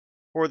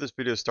Before this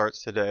video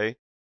starts today,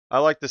 I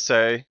like to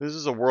say this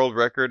is a world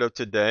record of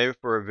today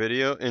for a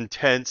video in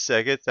 10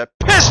 seconds that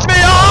pissed me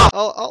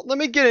off! Let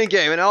me get in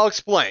game and I'll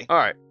explain.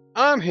 Alright,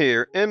 I'm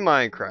here in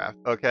Minecraft,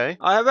 okay?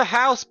 I have a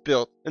house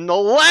built. In the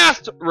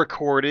last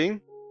recording,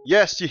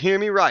 yes, you hear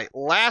me right,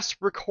 last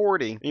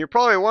recording. And you're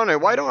probably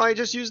wondering, why don't I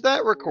just use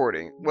that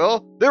recording?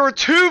 Well, there were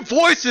two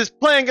voices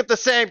playing at the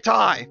same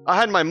time. I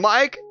had my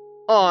mic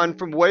on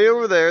from way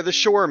over there, the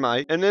shore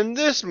mic, and then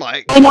this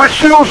mic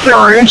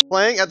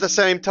playing at the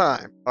same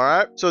time.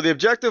 Alright, so the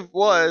objective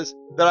was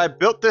that I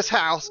built this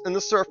house in the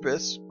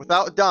surface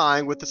without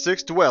dying with the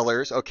 6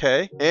 dwellers,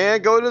 okay,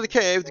 and go to the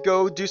cave to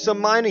go do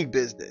some mining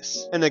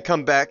business and then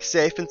come back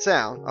safe and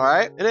sound.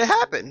 Alright, and it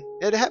happened.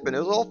 It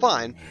was all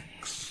fine.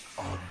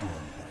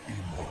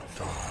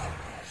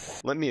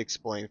 Let me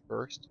explain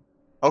first.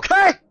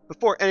 Okay?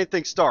 Before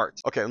anything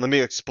starts. Okay, let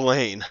me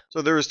explain.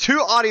 So there was 2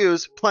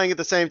 audios playing at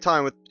the same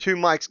time with 2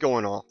 mics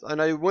going off.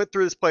 And I went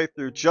through this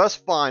playthrough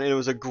just fine, and it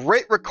was a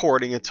great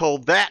recording until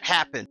that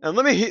happened. And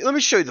let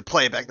me show you the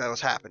playback that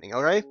was happening,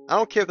 alright? I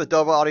don't care if the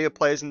double audio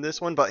plays in this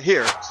one, but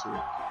here.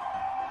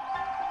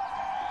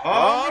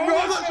 I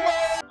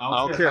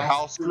don't care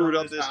how screwed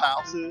up this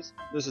house is.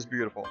 This is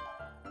beautiful.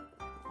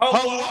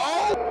 Hello?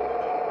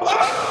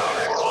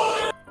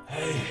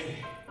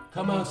 Hey,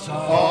 come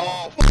outside.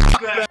 Oh,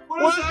 f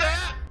what is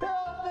that?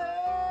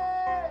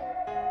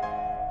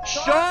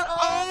 Shut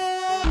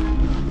up!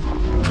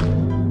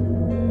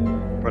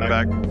 Put it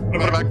back.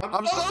 Put it back.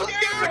 I'm so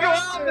scared to go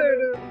out there,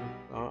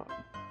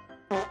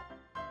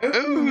 dude.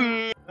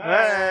 Ooh.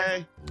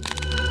 Hey.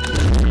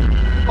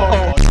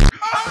 Oh.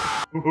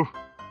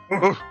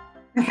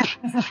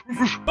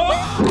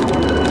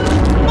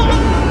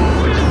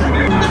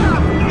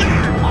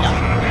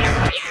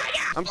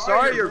 I'm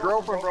sorry your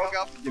girlfriend broke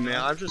up with you,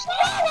 man. I'm just...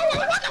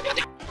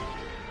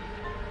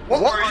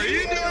 What are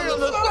you doing on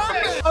the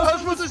surface? I was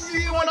supposed to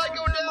see you when I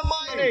go down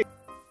mining.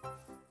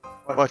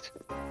 What?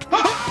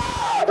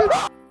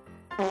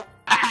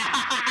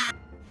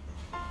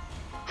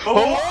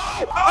 Oh,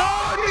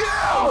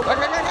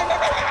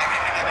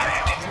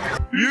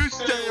 you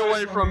stay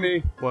away from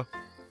me. What?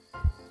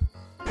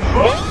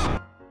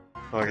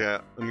 Okay,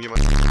 let me get my...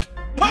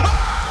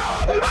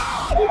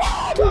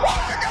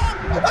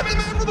 I'm in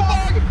the middle of the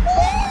bug!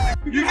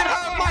 You can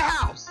have my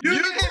house! You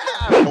can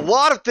have it! A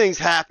lot of things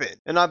happen,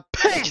 and I'm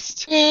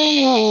pissed!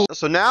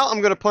 So now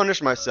I'm gonna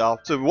punish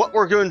myself. So what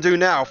we're gonna do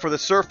now for the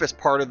surface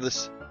part of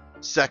this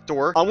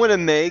sector, I'm gonna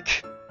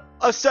make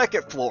a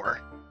second floor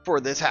for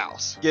this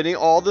house. Getting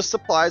all the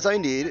supplies I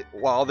need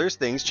while there's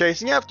things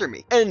chasing after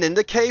me. And in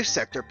the cave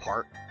sector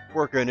part,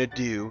 we're gonna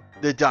do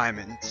the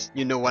diamonds.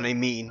 You know what I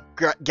mean.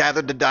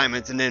 Gather the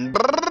diamonds and then...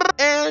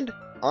 And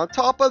on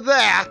top of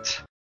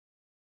that...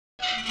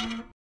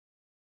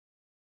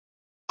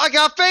 I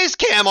got face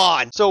cam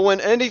on! So when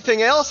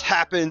anything else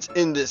happens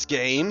in this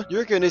game,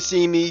 you're gonna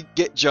see me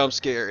get jump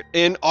scared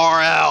in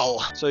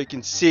RL. So you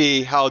can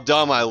see how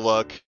dumb I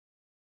look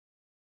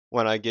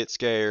when I get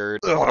scared.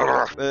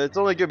 But it's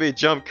only gonna be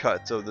jump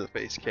cuts of the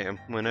face cam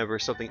whenever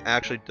something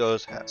actually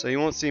does happen. So you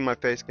won't see my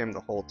face cam the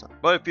whole time.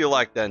 But if you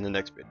like that in the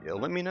next video,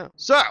 let me know.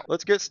 So,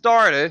 let's get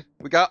started.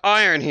 We got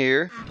iron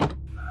here.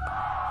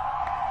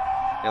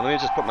 Yeah, let me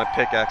just put my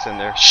pickaxe in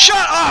there. Shut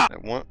up! I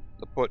want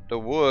to put the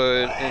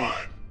wood in.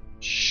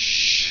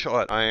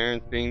 Shut.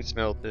 Iron's being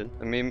smelted.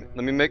 Let me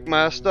make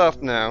my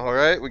stuff now. All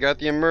right, we got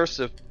the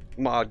immersive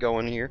mod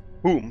going here.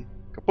 Boom,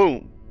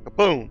 kaboom,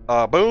 kaboom,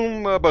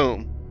 boom,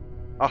 boom.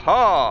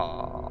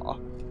 Aha!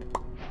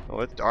 Oh,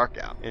 it's dark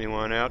out.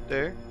 Anyone out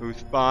there? Who's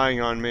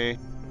spying on me?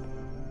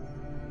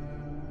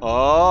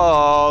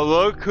 Oh,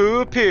 look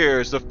who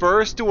appears. The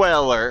first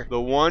dweller.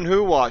 The one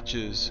who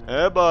watches.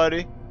 Hey,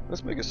 buddy.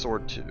 Let's make a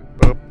sword too.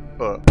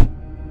 What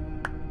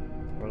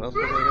else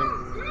was I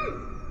gonna...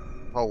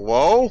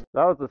 Hello?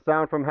 That was the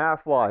sound from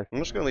Half-Life. I'm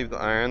just gonna leave the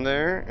iron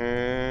there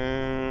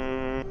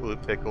and blue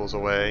pickles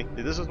away.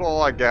 See, this is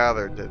all I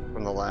gathered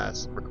from the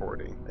last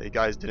recording that you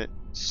guys didn't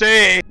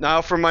see.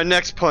 Now for my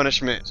next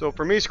punishment. So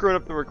for me screwing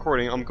up the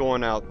recording, I'm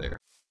going out there.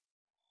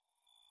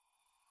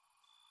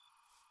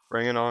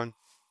 Bring it on.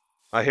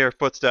 I hear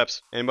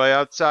footsteps. Anybody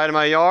outside of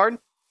my yard?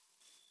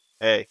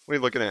 Hey, what are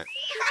you looking at?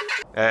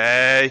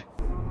 Hey!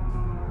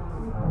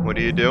 What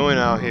are you doing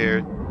out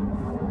here?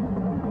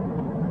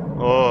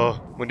 Oh,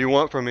 what do you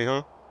want from me,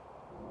 huh?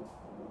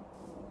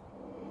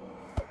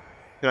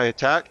 Can I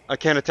attack? I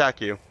can't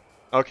attack you.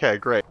 Okay,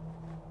 great.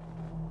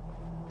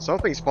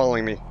 Something's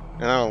following me,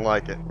 and I don't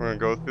like it. We're gonna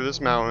go through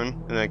this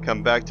mountain, and then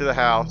come back to the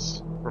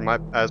house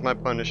as my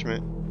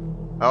punishment.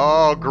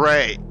 Oh,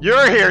 great.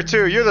 You're here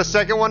too. You're the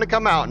second one to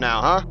come out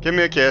now, huh? Give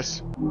me a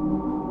kiss.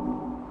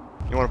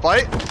 You wanna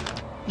fight?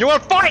 You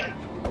wanna fight?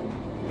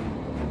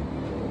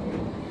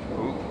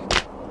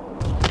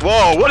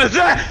 Whoa, what is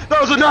that?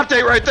 That was an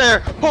update right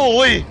there!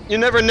 Holy! You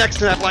never neck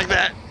snap like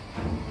that!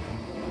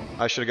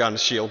 I should have gotten a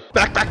shield.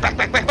 Back!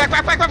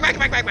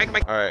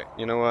 Alright,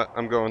 you know what?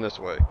 I'm going this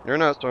way. You're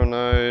not so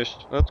nice.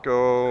 Let's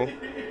go.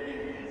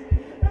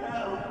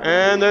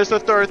 And there's the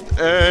third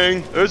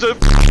thing. There's a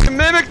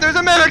mimic. There's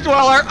a mimic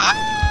dweller.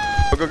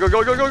 Ah! Go, go,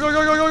 go, go, go, go, go,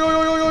 go, go, go,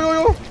 go, go, go,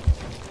 go, go.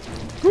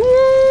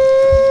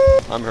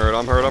 I'm hurt.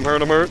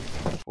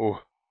 Ooh.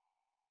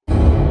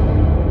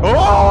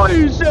 Oh,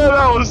 shit,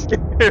 that was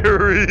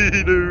scary,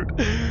 dude.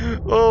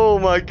 Oh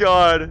my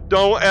god.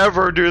 Don't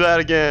ever do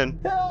that again.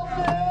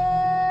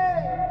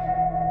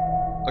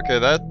 Okay,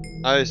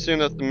 I assume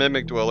that's the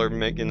Mimic Dweller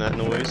making that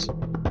noise.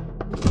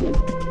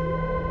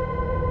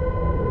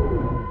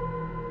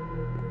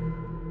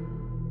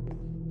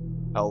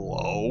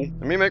 Hello?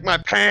 Let me make my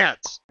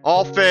pants!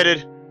 All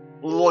fitted.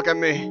 Look at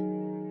me.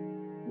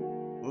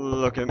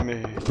 Look at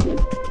me.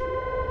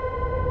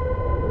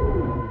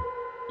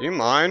 Do you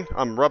mind?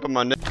 I'm rubbing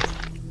my neck.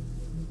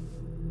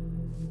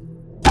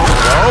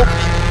 Hello?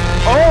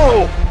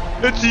 Oh!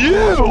 It's you!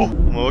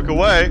 I'm gonna look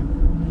away.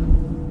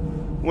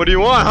 What do you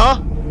want,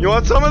 huh? You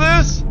want some of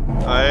this?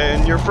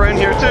 And your friend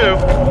here too.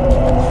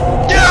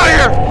 Get out of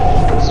here!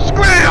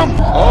 Scram!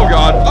 Oh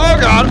god! Oh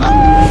god!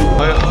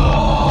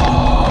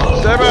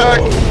 Stay back!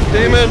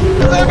 Demon!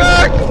 Stay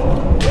back!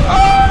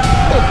 Oh!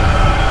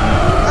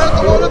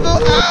 That's one of the...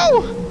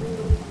 Ow!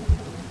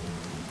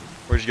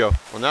 Where'd you go?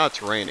 Well, now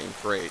it's raining.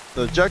 Great.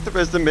 The objective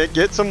is to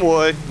get some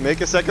wood,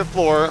 make a second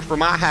floor for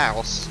my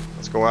house.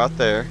 Let's go out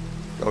there.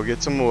 Go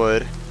get some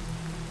wood.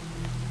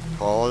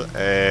 Call it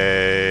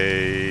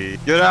a...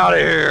 Get out of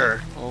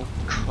here! I'll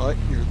cut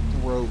your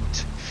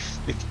throat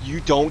if you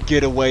don't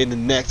get away in the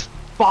next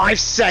 5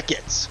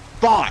 seconds.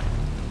 5,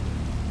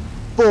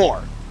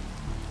 4,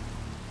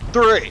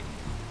 3,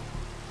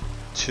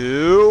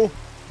 2,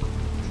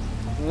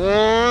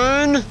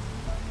 1.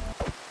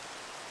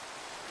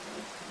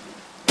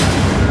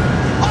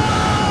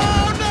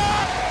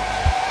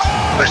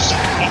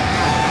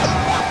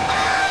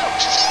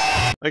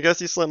 I guess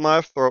he slit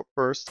my throat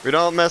first. We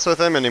don't mess with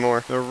him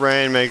anymore. The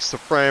rain makes the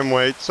frame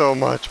rate so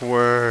much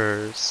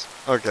worse.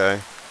 Okay.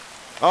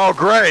 Oh,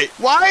 great.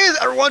 Why is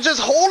everyone just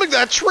holding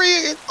that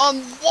tree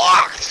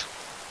unlocked?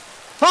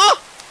 Huh?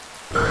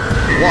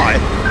 Why?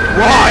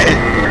 Why?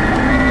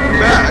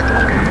 Back.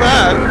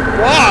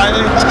 Why?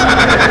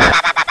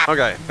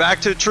 Okay,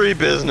 back to tree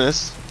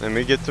business. Let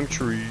me get some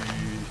trees.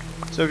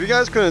 So if you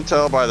guys couldn't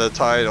tell by the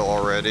title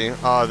already,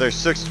 there's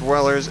 6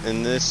 dwellers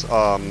in this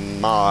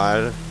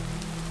mod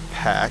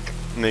pack.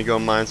 Let me go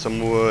mine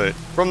some wood.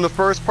 From the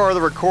first part of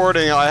the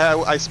recording,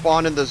 I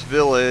spawned in this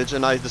village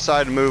and I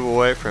decided to move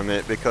away from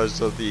it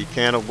because of the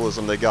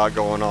cannibalism they got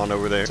going on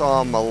over there. So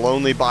I'm a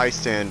lonely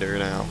bystander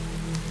now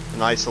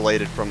and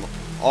isolated from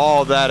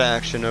all that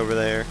action over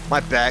there.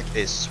 My back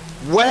is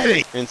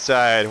sweating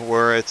inside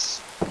where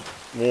it's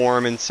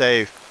warm and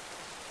safe.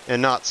 And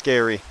not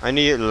scary. I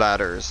need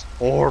ladders.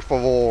 Por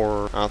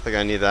favor. I don't think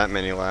I need that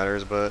many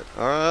ladders, but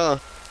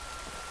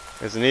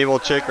there's an evil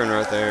chicken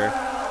right there.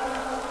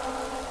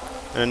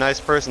 And a nice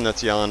person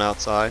that's yelling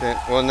outside. Okay,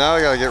 well, now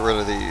I gotta get rid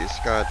of these.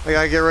 I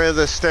gotta get rid of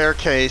the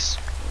staircase.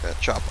 I gotta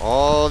chop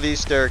all these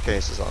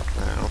staircases off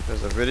now.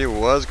 Because the video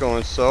was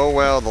going so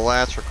well the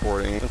last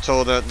recording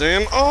until that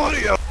damn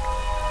audio.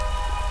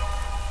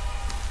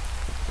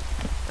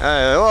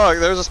 Hey, look,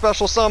 there's a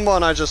special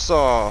someone I just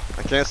saw.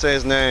 I can't say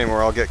his name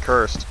or I'll get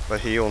cursed,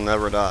 but he will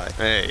never die.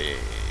 Hey.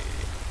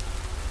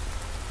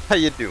 How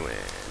you doing?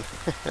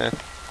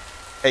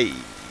 Hey.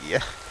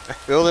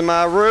 Building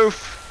my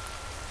roof.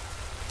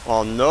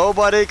 Well,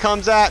 nobody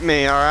comes at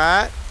me,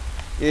 alright?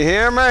 You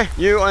hear me?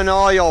 You and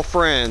all your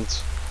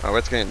friends. Oh,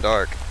 it's getting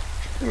dark.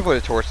 Let me put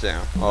a torch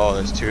down. Oh,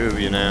 there's 2 of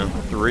you now.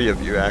 3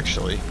 of you,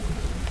 actually.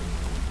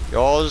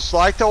 Y'all just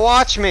like to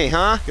watch me,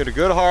 huh? Get a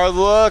good hard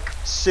look,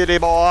 city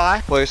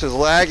boy. Place is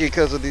laggy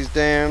because of these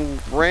damn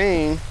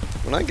rain.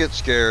 When I get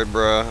scared,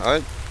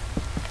 bruh,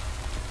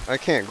 I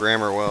can't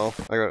grammar well.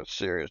 I got a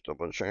serious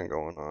double chain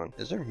going on.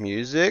 Is there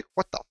music?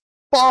 What the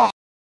fuck?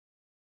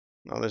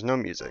 No, there's no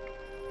music.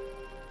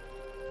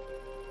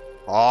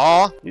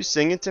 Aw, you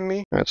singing to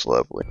me? That's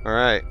lovely.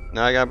 Alright,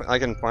 now I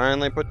can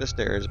finally put the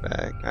stairs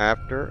back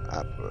after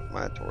I put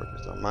my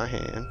torches on my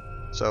hand.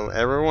 So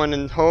everyone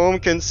in home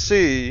can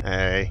see.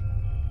 Hey.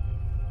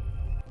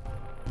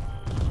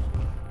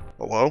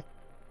 Hello?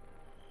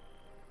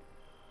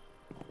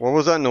 What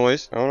was that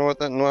noise? I don't know what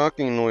that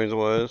knocking noise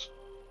was.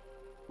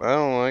 But I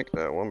don't like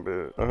that one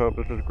bit. I hope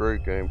this is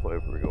great gameplay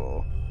for you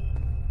all.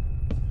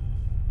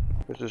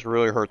 This just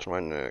really hurts my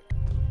neck.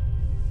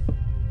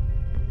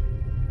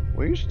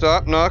 Will you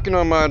stop knocking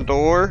on my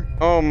door?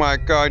 Oh my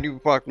god, you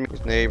fucked me,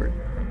 neighbor.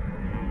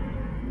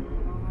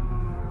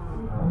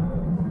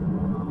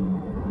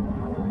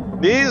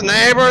 These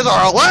neighbors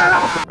are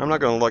loud! I'm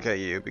not gonna look at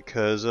you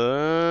because,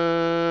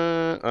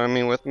 I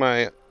mean, with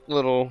my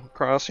little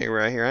crosshair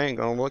right here, I ain't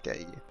gonna look at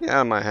you. Get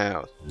out of my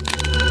house.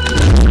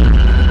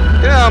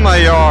 Get out of my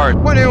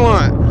yard! What do you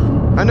want?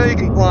 I know you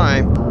can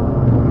climb.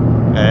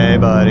 Hey,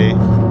 buddy.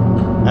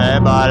 Hey,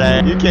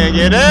 buddy. You can't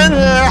get in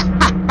here!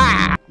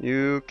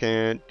 You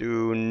can't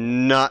do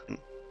nothing.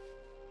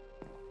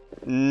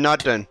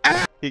 Nothing.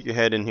 Peek your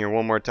head in here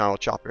one more time, I'll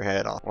chop your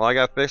head off. Well, I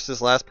gotta fix this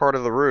last part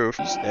of the roof.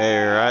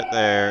 Stay right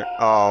there.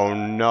 Oh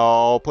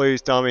no,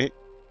 please tell me.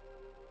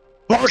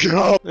 Fuck it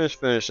up! Let's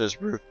finish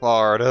this roof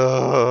part.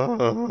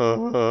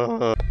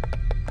 I'm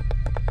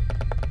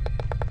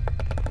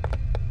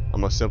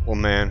a simple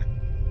man.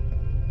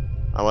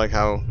 I like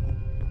how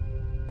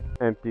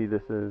empty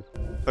this is.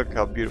 Look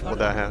how beautiful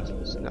that house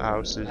is.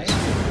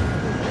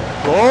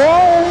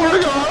 Oh my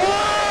god!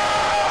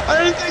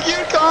 I didn't think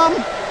you'd come!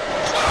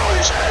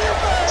 Holy shit, you're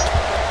fast!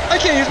 I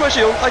can't use my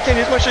shield! I can't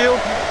use my shield!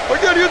 I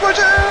can't use my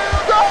shield!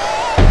 No!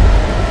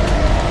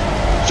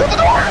 Shut the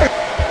door!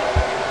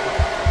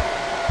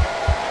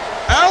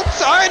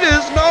 Outside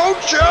is no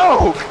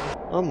joke!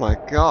 Oh my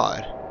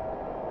god.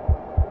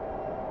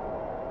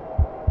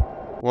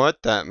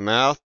 What that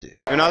mouth do?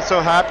 You're not so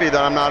happy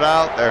that I'm not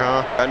out there,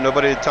 huh? Got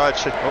nobody to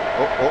touch it. Oh.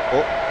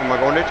 Am I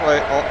going this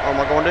way? Oh, am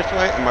I going this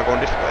way? Am I going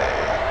this way?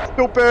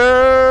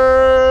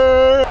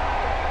 Stupid!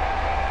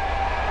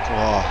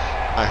 Oh,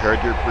 I heard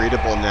you're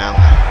breedable now.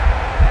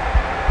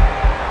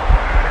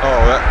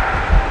 Oh, that...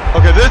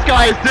 Okay, this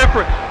guy is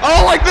different. I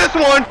don't like this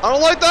one! I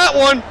don't like that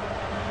one!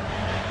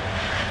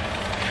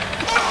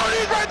 Oh,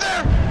 he's right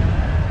there!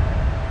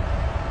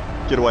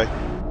 Get away.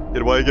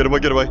 Get away, get away,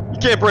 get away. You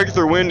can't break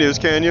through windows,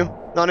 can you?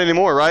 Not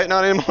anymore, right?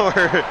 Not anymore.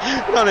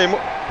 Not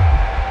anymore.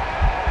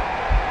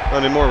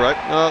 Not anymore, right?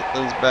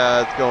 Nothing's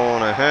bad's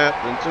gonna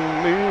happen to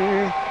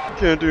me.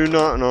 Can't do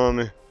nothing on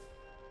me.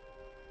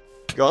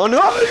 Gone. No,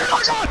 you're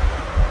not gone!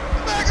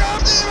 Back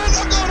off, demons!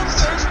 I'm going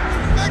upstairs!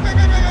 Back! Back!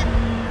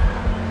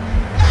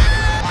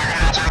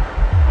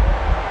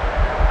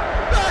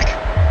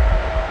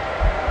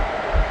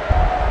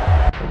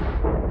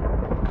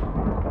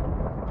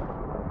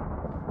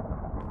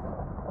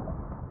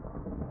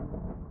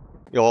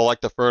 Y'all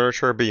like the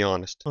furniture? Be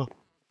honest. Oh.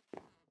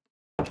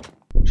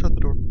 Shut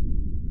the door.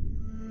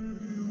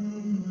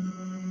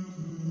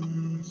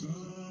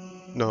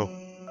 No.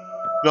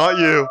 Not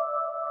you.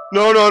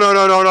 No,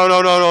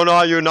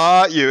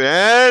 not you.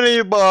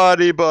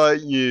 Anybody but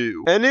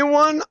you.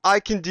 Anyone I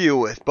can deal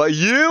with, but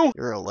you?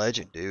 You're a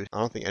legend, dude. I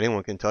don't think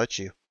anyone can touch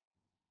you.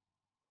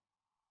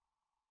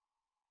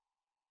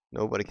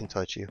 Nobody can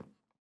touch you.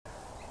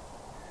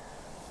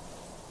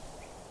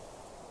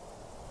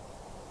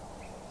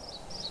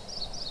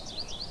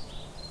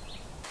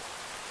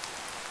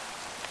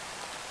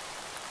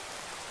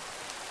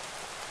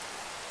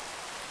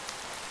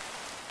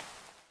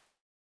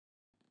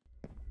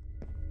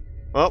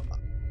 Well,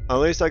 at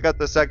least I got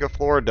the second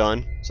floor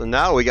done. So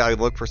now we gotta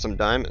look for some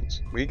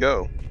diamonds. We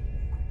go.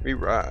 We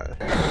ride.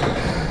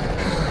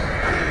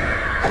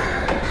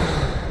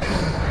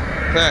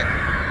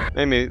 Heck,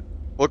 made me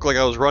look like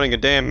I was running a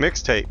damn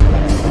mixtape.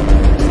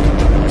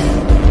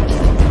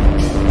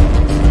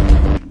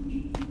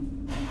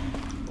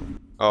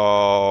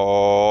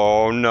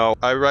 Oh no.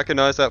 I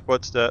recognize that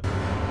footstep.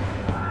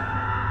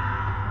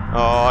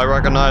 Oh, I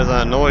recognize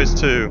that noise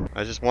too.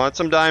 I just want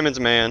some diamonds,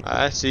 man.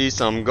 I see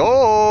some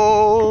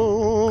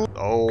gold.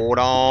 Gold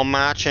on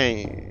my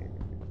chain.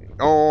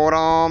 Gold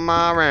on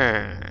my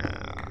ring.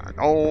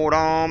 Gold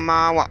on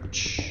my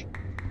watch.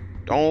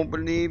 Don't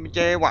believe me,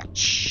 Jay,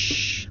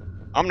 watch.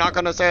 I'm not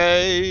gonna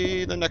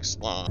say the next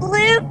line.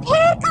 Blue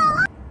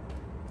pickle.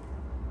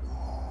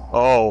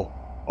 Oh.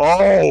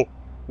 Oh.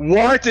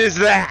 What is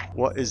that?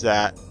 What is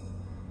that?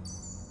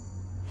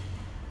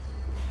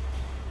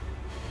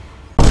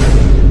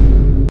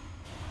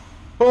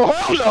 Oh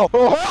hell no!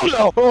 Oh hell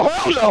no! Oh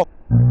hell no!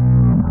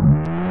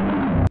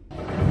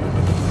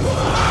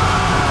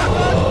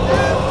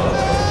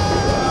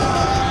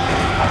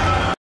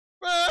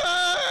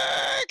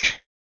 Back!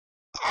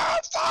 Oh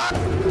fuck!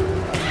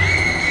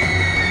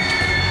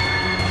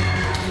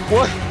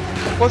 What?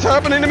 What's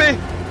happening to me?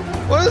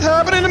 What is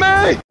happening to me?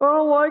 I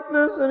don't like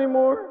this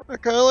anymore. I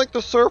kinda like the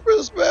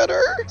surface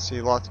better. See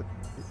lots of...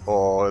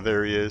 Oh,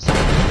 there he is.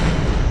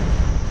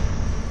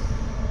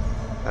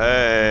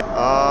 Hey,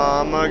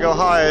 I'm gonna go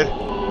hide. Oh!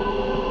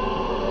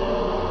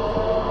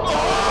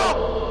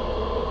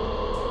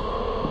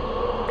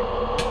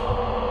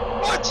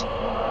 What?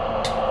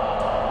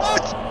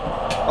 What?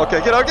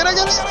 Okay, get out, get out,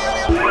 get out, get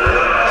out, get out!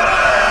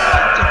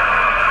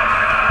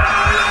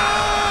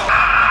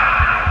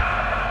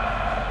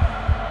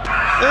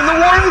 And the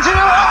warden's here!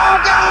 Oh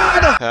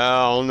god!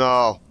 Hell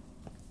no.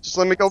 Just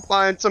let me go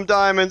find some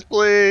diamonds,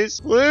 please.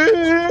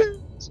 Please?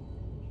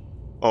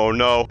 Oh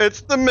no,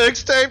 it's the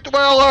mixtape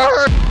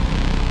dweller!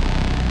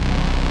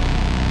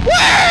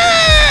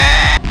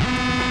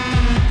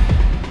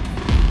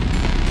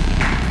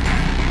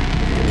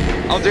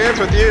 I'll dance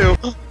with you.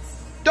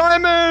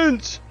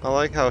 Diamonds! I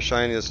like how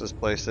shiny this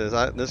place is.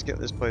 This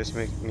place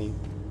makes me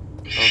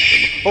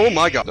comfortable. Oh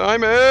my god.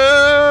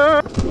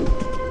 Diamond!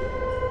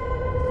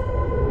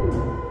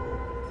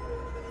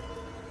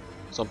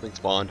 Something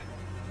spawned.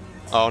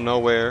 I don't know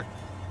where,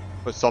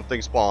 but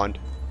something spawned.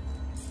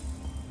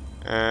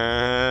 And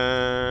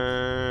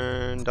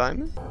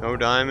diamond? No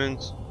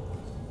diamonds?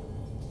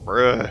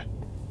 Bruh.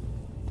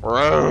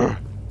 Bruh.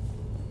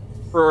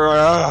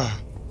 Bruh.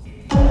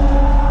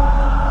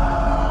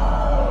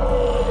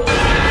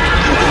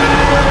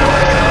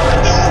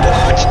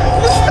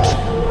 What?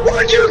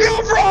 Where'd you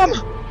come from?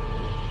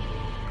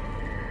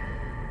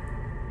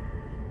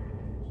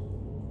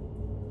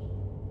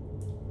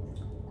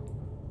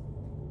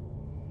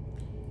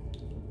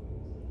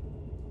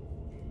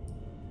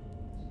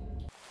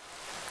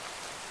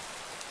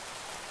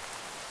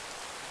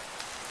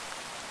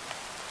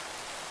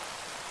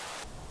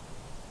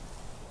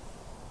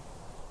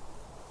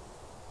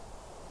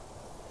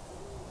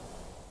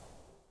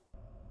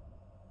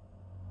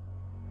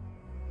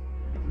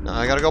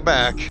 I gotta go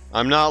back.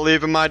 I'm not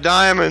leaving my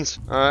diamonds.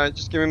 Alright,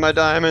 just give me my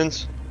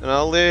diamonds. And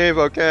I'll leave,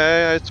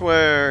 okay? I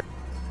swear.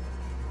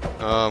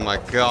 Oh my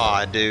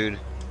god, dude.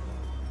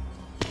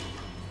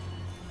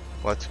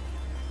 What?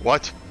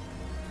 What?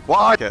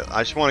 What? Okay,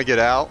 I just want to get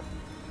out.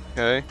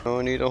 Okay.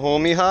 Don't need to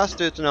hold me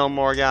hostage no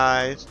more,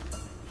 guys.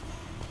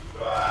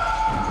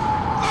 Oh,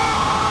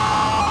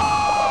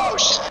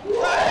 shit!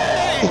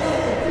 Hey!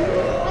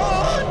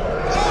 Run!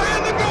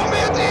 Ryan, the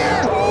Goatman's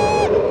here!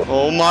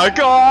 Oh my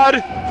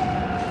god!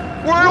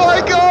 Where do I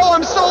go?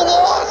 I'm so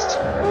lost!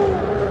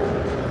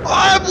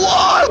 I'm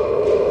lost!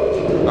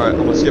 Alright, I'm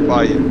gonna skip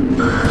by you.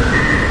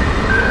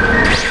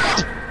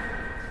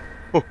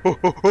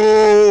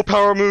 Oh,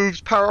 power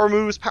moves, power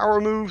moves, power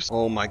moves.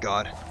 Oh my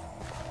god.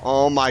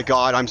 Oh my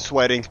god, I'm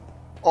sweating.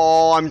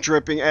 Oh, I'm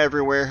dripping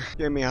everywhere.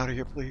 Get me out of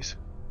here, please.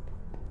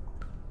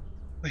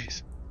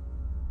 Please.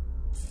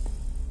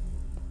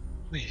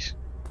 Please.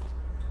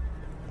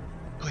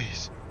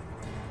 Please.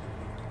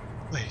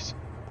 Please.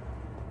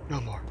 No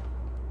more.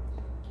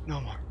 No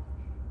more.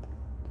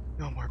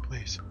 No more,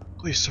 please.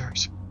 Please,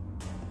 sirs.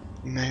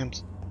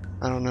 Ma'ams.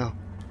 I don't know.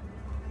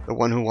 The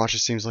one who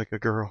watches seems like a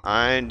girl.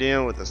 I ain't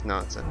dealing with this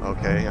nonsense.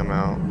 Okay, I'm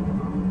out.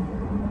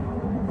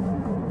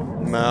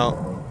 I'm out.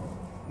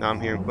 Now I'm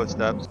hearing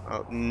footsteps.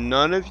 Oh,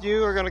 none of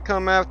you are gonna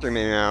come after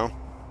me now.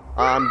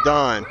 I'm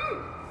done.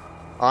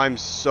 I'm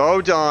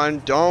so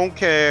done. Don't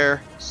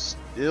care.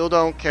 Still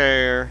don't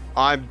care.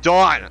 I'm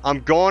done.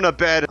 I'm going to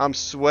bed. I'm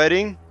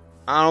sweating.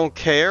 I don't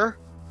care.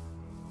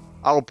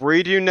 I'll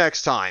breed you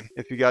next time.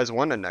 If you guys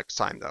want it next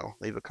time, though,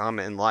 leave a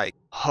comment and like.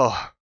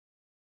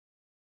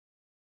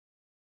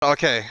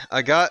 Okay,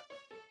 I got...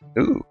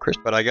 Ooh,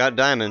 crisp. But I got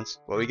diamonds.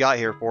 What we got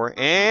here for.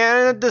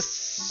 And the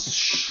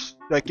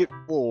second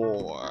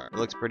floor. It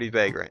looks pretty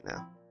vague right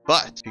now.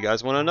 But, if you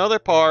guys want another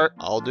part,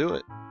 I'll do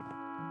it.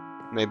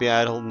 Maybe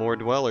add more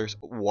dwellers.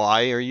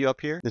 Why are you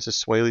up here? This is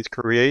Swaley's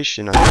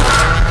creation.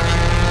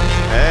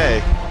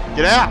 Hey,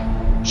 get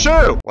out!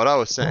 Shoot! What I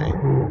was saying.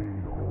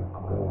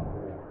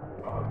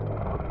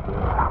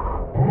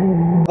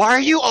 Why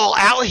are you all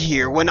out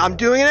here when I'm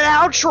doing an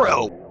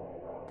outro?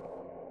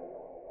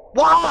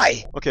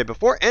 Why? Okay,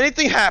 before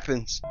anything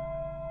happens.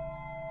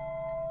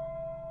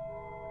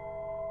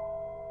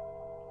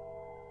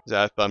 Is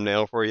that a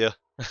thumbnail for you?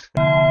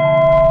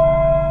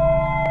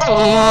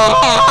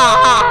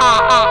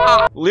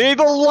 Leave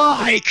a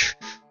like.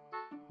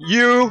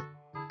 You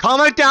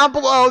comment down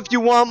below if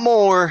you want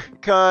more.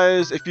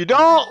 Because if you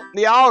don't,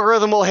 the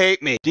algorithm will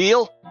hate me.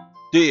 Deal?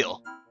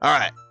 Deal.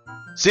 Alright.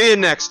 See you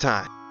next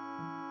time.